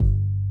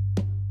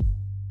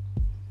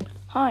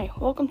Hi,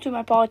 welcome to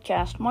my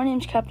podcast. My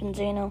name's Captain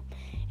Zano,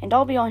 and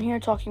I'll be on here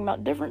talking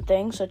about different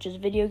things such as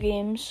video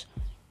games,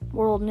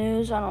 world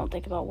news. I don't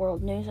think about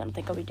world news. I don't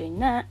think I'll be doing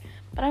that.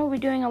 But I will be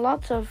doing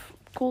lots of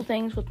cool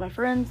things with my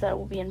friends that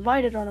will be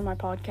invited onto my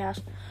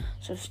podcast.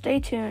 So stay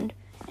tuned,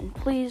 and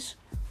please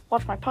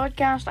watch my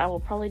podcast. I will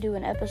probably do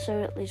an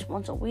episode at least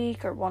once a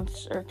week or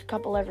a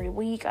couple every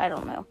week. I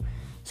don't know.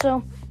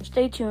 So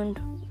stay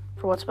tuned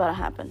for what's about to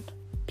happen.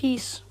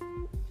 Peace.